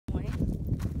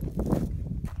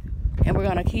And we're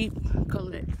gonna keep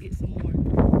get some more.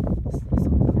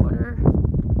 Some water.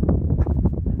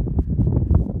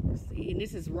 Let's see, and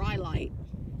this is Rhyolite.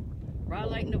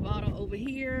 Rhyolite, Nevada over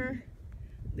here.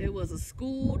 There was a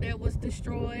school that was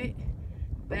destroyed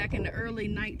back in the early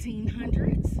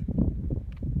 1900s.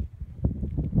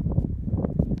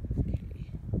 Okay.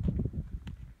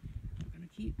 We're gonna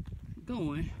keep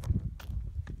going.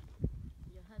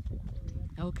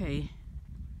 Okay.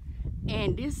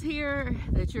 And this here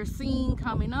that you're seeing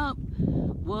coming up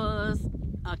was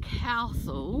a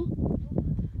castle,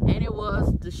 and it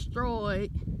was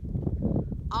destroyed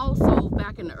also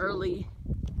back in the early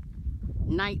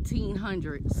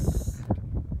 1900s.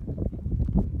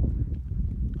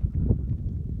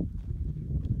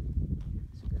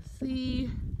 As you can see,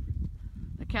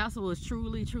 the castle was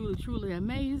truly, truly, truly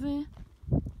amazing,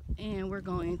 and we're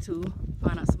going to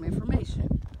find out some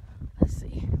information. Let's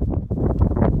see.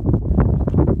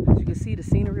 As you can see, the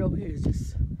scenery over here is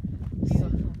just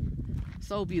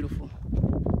so beautiful.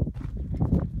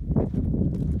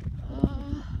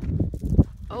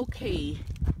 Okay,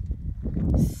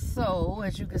 so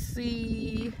as you can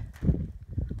see,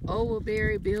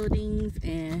 Overberry Buildings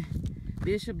and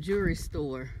Bishop Jewelry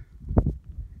Store.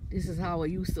 This is how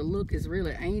it used to look. It's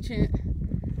really ancient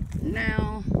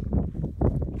now.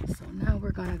 So now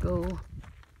we're gonna go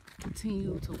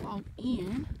continue to walk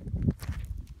in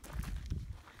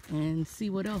and see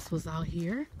what else was out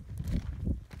here.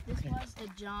 This was the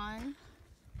John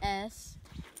S.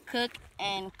 Cook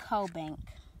and Co. Bank.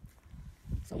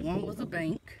 So one was a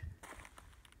bank.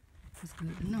 That's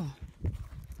good to know.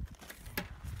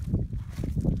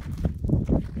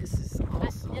 This is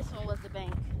also... This one was the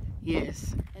bank.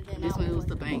 Yes. And then this one was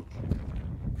the bank.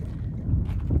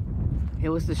 It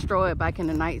was destroyed back in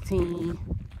the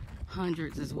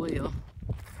 1900s as well.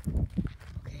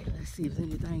 Okay, let's see if there's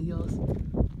anything else.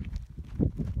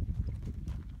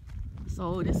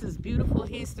 So this is beautiful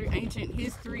history, ancient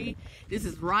history. This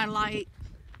is Rhyolite,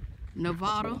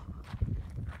 Nevada.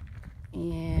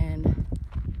 And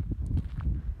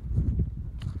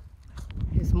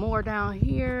there's more down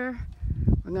here.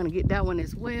 We're gonna get that one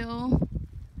as well.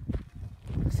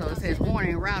 So it says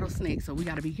warning, rattlesnake, so we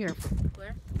gotta be careful.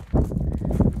 Where?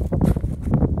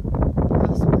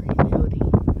 Building.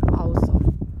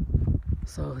 Awesome.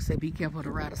 So it said be careful of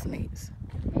the rattlesnakes.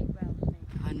 I hate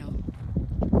rattlesnakes. I know.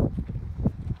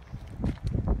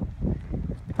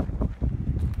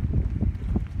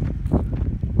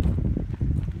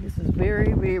 This is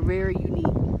very, very, very unique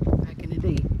back in the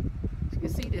day. As you can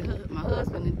see, my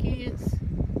husband and kids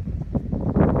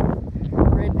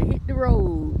ready to hit the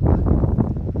road.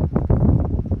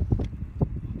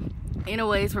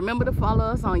 Anyways, remember to follow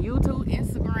us on YouTube,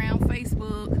 Instagram,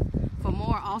 Facebook for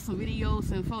more awesome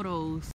videos and photos.